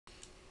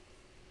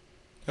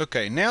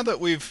Okay, now that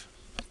we've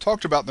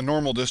talked about the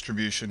normal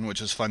distribution,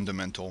 which is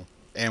fundamental,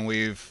 and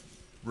we've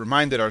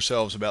reminded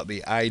ourselves about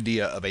the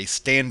idea of a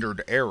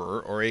standard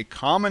error or a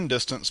common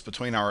distance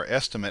between our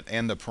estimate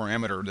and the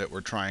parameter that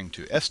we're trying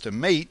to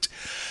estimate,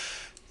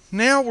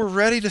 now we're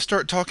ready to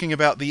start talking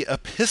about the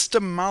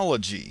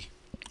epistemology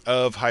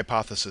of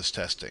hypothesis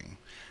testing.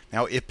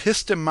 Now,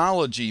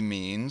 epistemology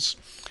means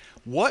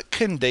what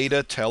can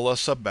data tell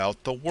us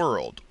about the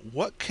world?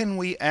 What can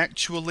we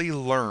actually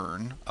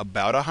learn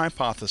about a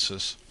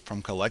hypothesis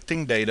from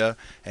collecting data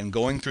and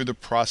going through the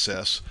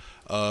process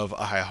of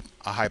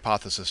a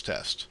hypothesis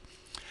test?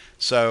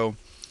 So,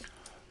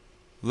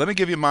 let me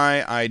give you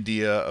my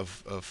idea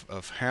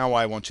of how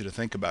I want you to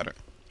think about it.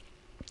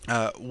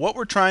 What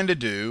we're trying to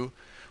do,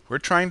 we're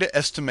trying to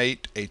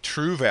estimate a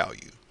true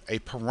value, a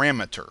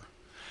parameter,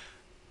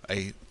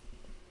 a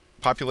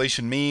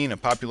population mean, a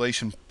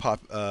proportion,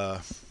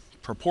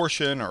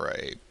 or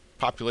a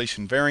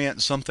population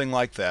variance, something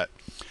like that.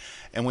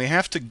 And we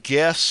have to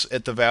guess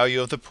at the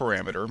value of the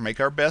parameter, make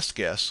our best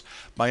guess,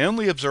 by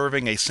only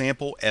observing a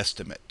sample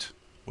estimate,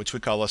 which we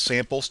call a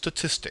sample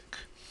statistic.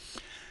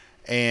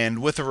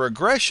 And with a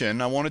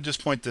regression, I want to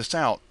just point this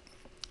out,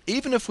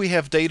 even if we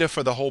have data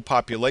for the whole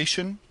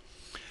population,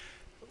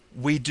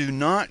 we do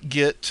not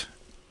get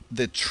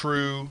the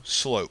true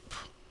slope.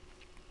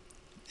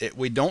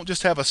 We don't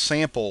just have a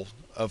sample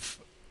of,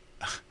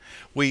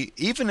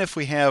 even if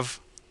we have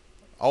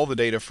all the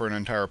data for an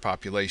entire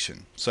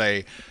population,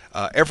 say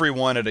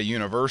everyone at a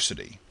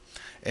university,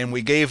 and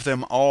we gave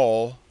them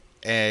all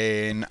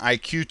an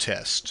IQ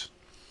test.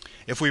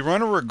 If we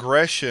run a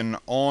regression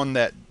on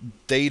that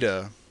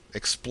data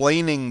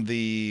explaining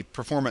the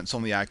performance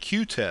on the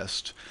IQ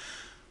test,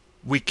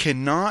 we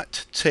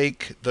cannot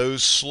take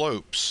those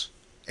slopes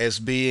as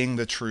being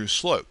the true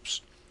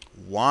slopes.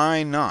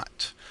 Why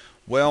not?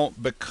 Well,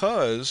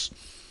 because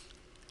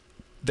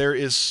there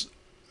is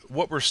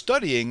what we're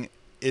studying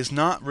is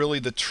not really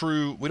the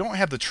true, we don't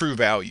have the true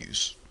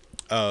values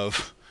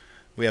of,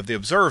 we have the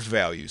observed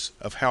values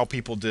of how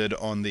people did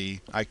on the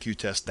IQ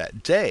test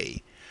that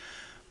day,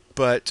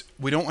 but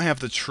we don't have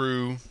the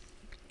true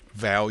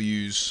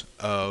values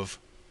of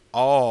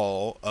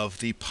all of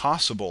the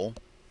possible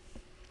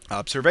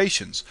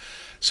observations.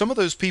 Some of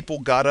those people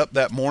got up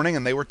that morning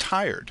and they were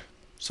tired.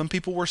 Some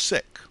people were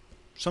sick.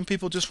 Some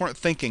people just weren't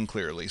thinking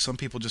clearly. Some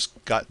people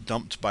just got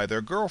dumped by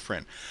their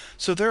girlfriend.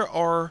 So there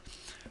are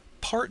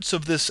parts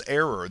of this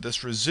error,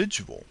 this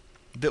residual,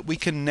 that we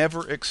can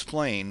never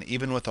explain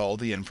even with all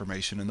the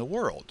information in the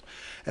world.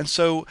 And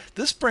so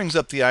this brings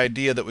up the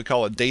idea that we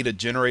call a data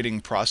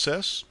generating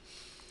process.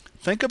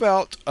 Think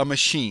about a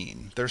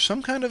machine. There's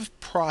some kind of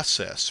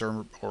process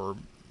or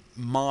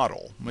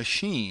model,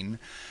 machine,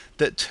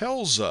 that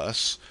tells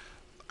us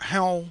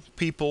how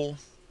people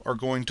are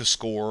going to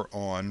score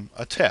on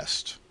a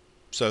test.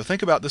 So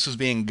think about this as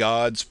being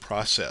God's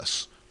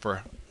process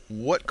for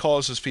what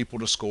causes people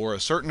to score a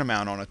certain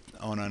amount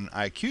on an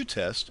IQ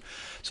test.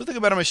 So think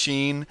about a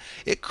machine.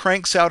 It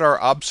cranks out our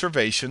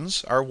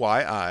observations, our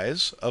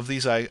YIs, of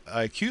these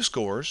IQ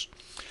scores,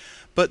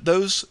 but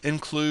those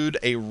include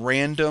a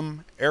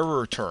random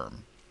error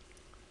term.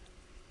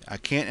 I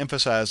can't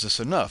emphasize this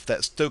enough. That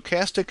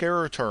stochastic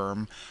error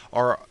term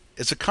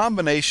it's a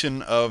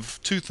combination of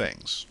two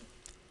things.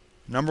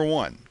 Number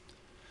one,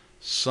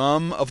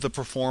 some of the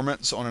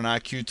performance on an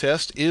IQ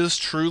test is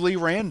truly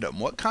random.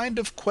 What kind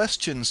of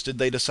questions did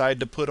they decide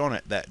to put on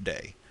it that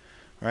day?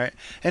 Right?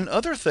 And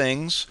other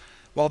things,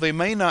 while they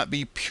may not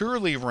be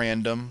purely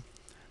random,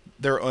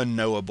 they're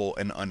unknowable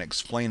and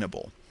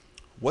unexplainable.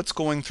 What's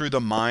going through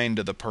the mind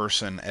of the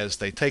person as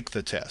they take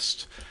the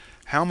test?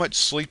 How much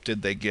sleep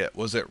did they get?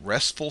 Was it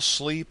restful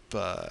sleep?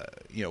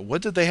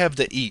 What did they have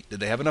to eat? Did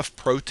they have enough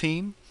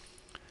protein?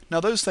 Now,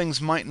 those things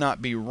might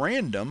not be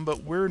random,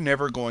 but we're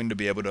never going to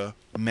be able to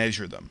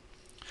measure them.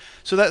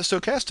 So that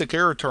stochastic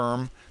error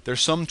term,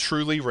 there's some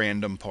truly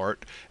random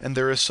part, and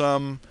there is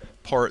some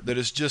part that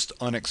is just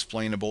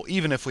unexplainable,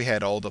 even if we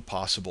had all the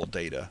possible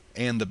data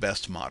and the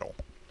best model.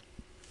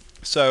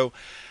 So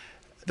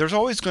there's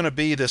always going to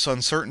be this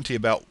uncertainty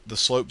about the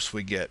slopes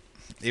we get,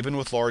 even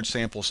with large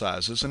sample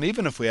sizes, and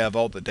even if we have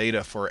all the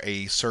data for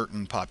a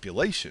certain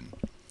population.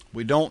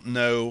 We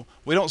don't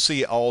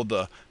see all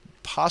the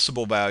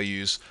possible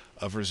values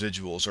of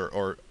residuals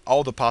or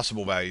all the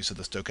possible values of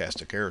the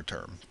stochastic error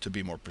term, to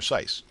be more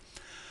precise.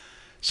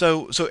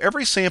 So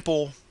every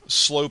sample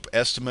slope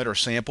estimate or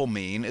sample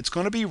mean, it's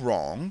going to be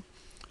wrong,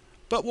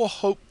 but will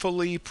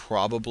hopefully,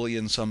 probably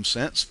in some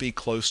sense, be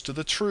close to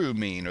the true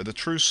mean or the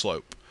true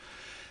slope.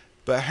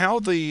 But how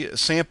the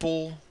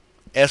sample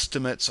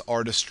estimates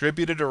are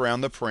distributed around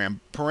the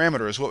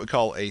parameter is what we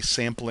call a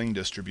sampling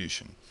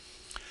distribution.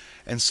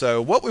 And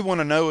so what we want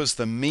to know is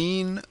the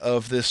mean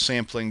of this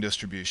sampling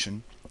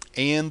distribution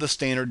and the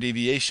standard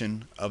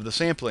deviation of the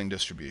sampling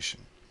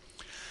distribution.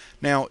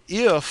 Now,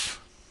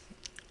 if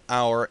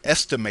our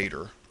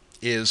estimator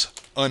is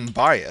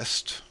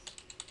unbiased,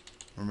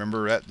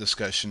 remember that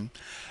discussion,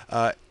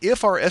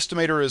 if our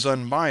estimator is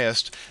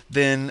unbiased,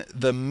 then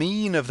the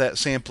mean of that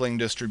sampling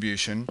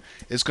distribution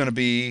is going to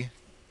be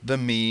the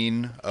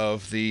mean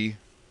of the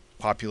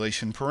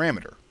population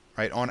parameter,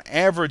 right? On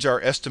average,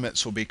 our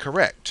estimates will be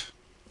correct.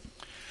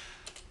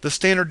 The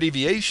standard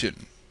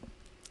deviation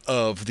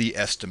of the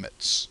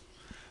estimates,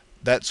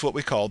 that's what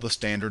we call the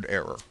standard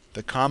error,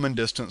 the common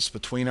distance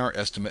between our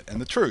estimate and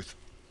the truth.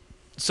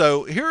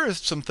 So here are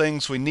some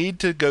things we need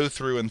to go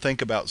through and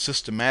think about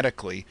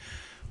systematically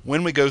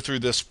when we go through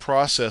this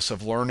process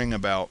of learning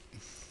about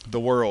the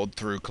world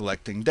through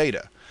collecting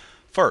data.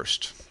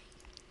 First,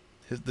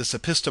 this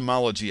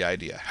epistemology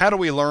idea. How do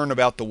we learn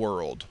about the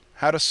world?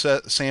 How do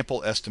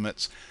sample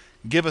estimates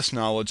give us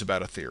knowledge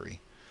about a theory?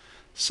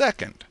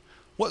 Second,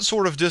 what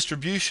sort of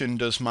distribution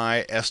does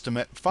my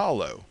estimate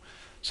follow?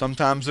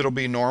 Sometimes it'll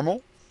be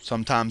normal,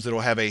 sometimes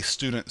it'll have a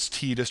student's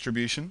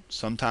t-distribution,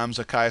 sometimes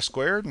a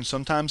chi-squared, and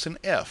sometimes an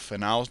f,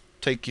 and I'll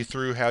take you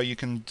through how you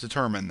can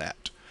determine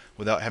that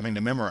without having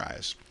to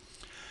memorize.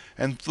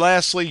 And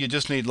lastly, you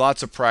just need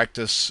lots of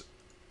practice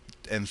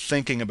and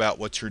thinking about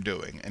what you're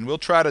doing. And we'll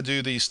try to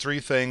do these three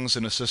things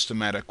in a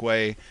systematic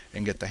way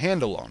and get the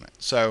handle on it.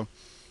 So,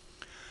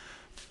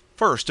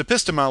 first,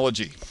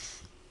 epistemology.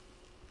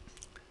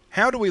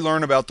 How do we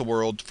learn about the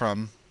world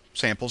from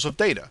samples of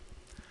data?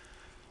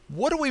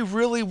 What do we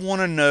really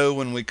want to know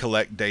when we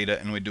collect data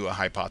and we do a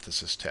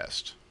hypothesis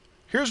test?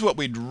 Here's what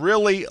we'd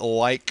really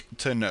like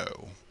to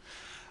know.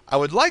 I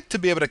would like to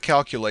be able to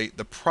calculate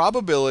the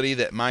probability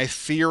that my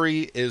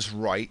theory is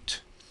right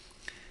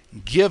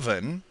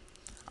given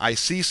I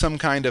see some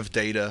kind of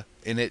data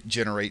and it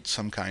generates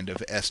some kind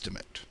of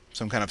estimate,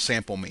 some kind of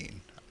sample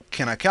mean.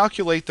 Can I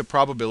calculate the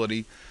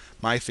probability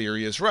my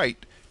theory is right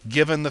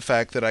given the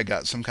fact that I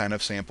got some kind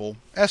of sample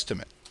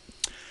estimate?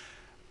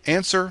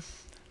 Answer,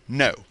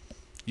 no.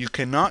 You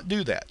cannot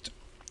do that.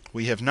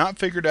 We have not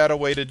figured out a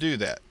way to do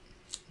that.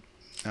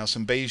 Now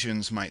some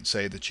Bayesians might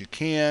say that you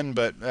can,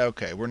 but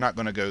okay, we're not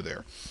going to go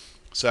there.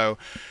 So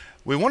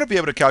we want to be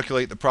able to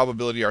calculate the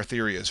probability our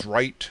theory is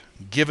right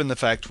given the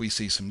fact we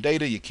see some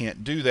data. You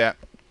can't do that.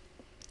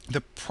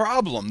 The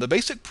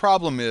basic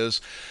problem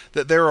is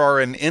that there are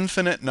an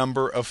infinite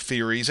number of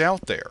theories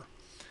out there.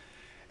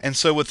 And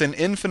so with an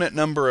infinite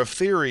number of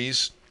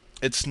theories,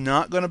 it's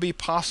not going to be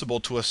possible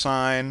to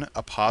assign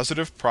a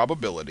positive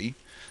probability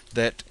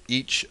that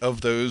each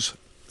of those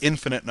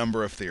infinite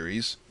number of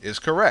theories is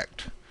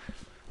correct.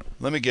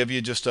 Let me give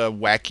you just a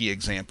wacky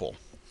example.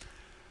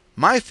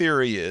 My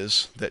theory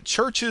is that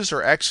churches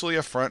are actually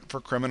a front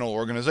for criminal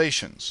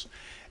organizations,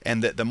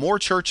 and that the more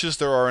churches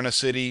there are in a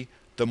city,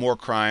 the more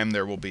crime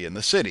there will be in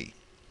the city.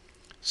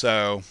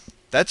 So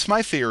that's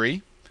my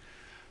theory.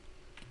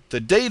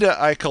 The data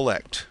I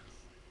collect: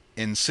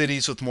 in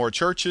cities with more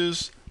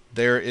churches,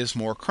 there is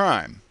more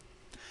crime.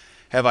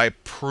 Have I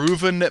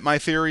proven that my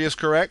theory is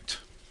correct?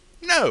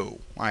 No,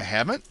 I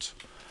haven't.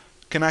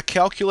 Can I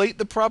calculate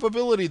the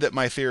probability that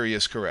my theory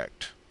is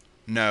correct?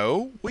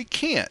 No, we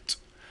can't.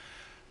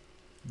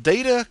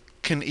 Data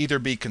can either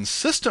be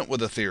consistent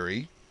with a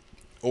theory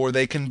or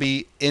they can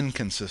be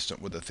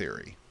inconsistent with a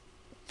theory.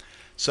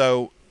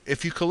 So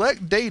if you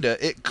collect data,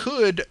 it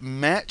could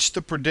match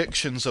the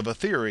predictions of a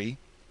theory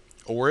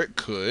or it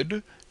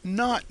could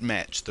not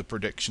match the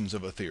predictions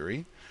of a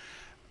theory.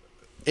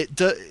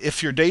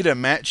 If your data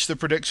match the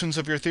predictions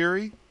of your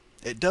theory,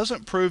 it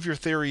doesn't prove your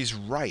theory's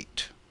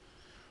right,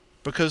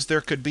 because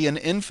there could be an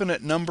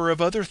infinite number of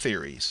other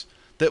theories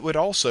that would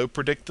also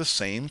predict the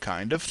same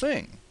kind of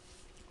thing,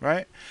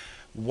 right?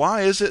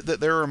 Why is it that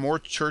there are more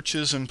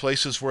churches in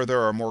places where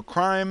there are more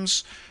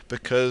crimes?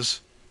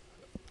 Because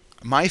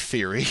my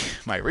theory,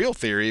 my real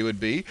theory would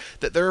be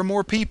that there are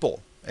more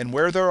people. And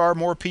where there are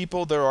more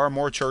people, there are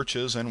more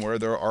churches. And where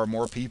there are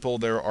more people,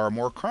 there are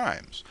more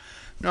crimes.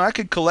 Now, I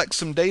could collect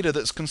some data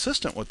that's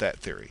consistent with that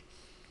theory.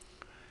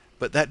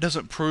 But that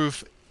doesn't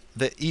prove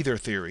that either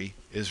theory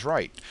is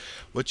right.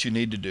 What you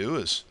need to do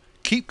is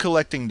keep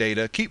collecting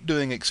data, keep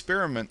doing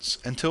experiments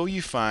until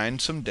you find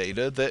some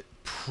data that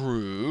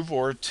prove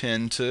or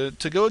tend to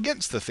go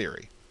against the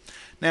theory.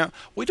 Now,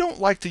 we don't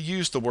like to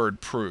use the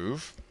word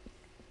prove.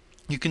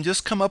 You can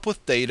just come up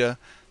with data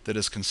that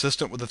is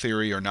consistent with the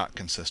theory or not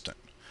consistent.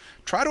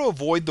 Try to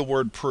avoid the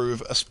word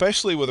prove,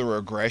 especially with a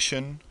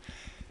regression,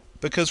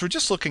 because we're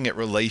just looking at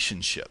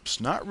relationships,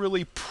 not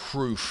really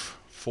proof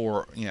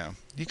for,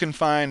 you can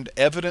find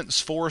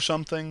evidence for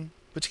something,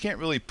 but you can't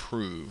really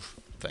prove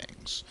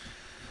things.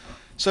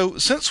 So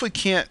since we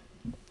can't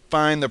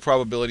find the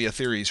probability a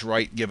theory is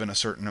right given a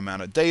certain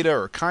amount of data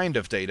or kind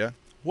of data,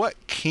 what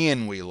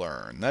can we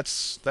learn?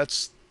 That's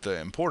the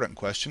important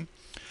question.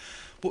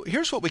 Well,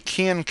 here's what we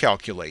can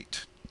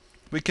calculate.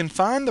 We can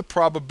find the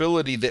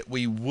probability that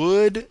we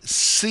would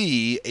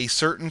see a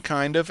certain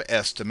kind of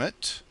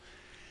estimate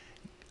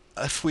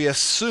if we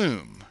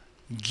assume,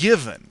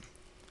 given,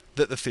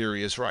 that the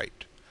theory is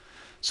right.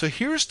 So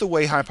here's the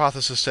way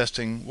hypothesis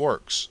testing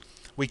works.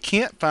 We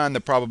can't find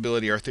the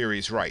probability our theory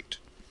is right.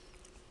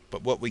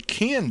 But what we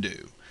can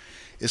do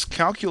is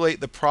calculate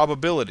the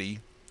probability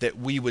that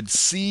we would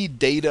see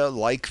data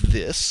like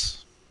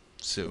this.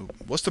 So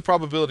what's the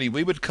probability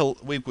we would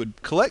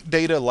collect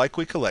data like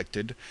we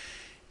collected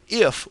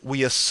if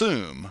we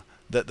assume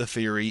that the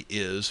theory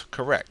is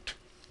correct?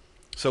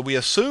 So we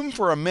assume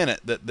for a minute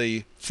that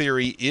the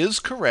theory is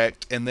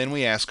correct, and then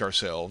we ask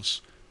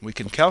ourselves, we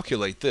can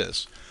calculate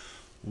this,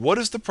 what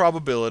is the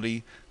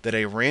probability that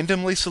a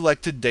randomly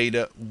selected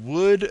data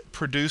would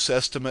produce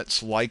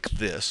estimates like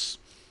this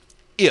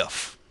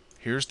if,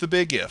 here's the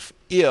big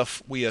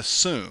if we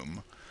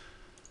assume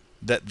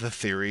that the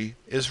theory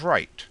is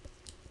right.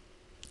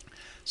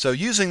 So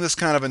using this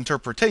kind of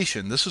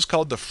interpretation, this is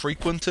called the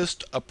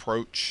frequentist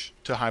approach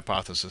to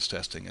hypothesis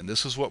testing, and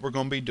this is what we're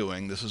going to be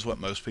doing. This is what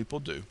most people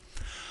do.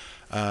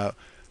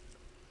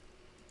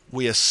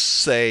 We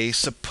say,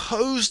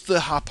 suppose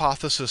the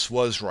hypothesis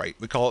was right.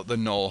 We call it the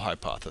null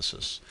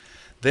hypothesis.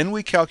 Then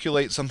we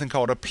calculate something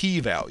called a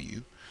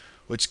p-value,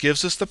 which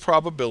gives us the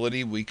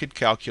probability we could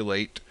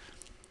calculate,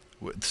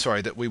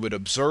 that we would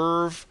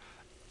observe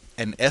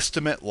an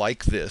estimate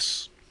like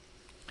this,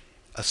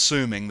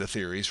 assuming the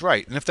theory is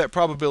right. And if that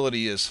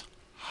probability is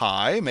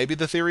high, maybe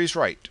the theory is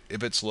right.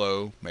 If it's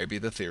low, maybe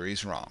the theory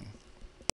is wrong.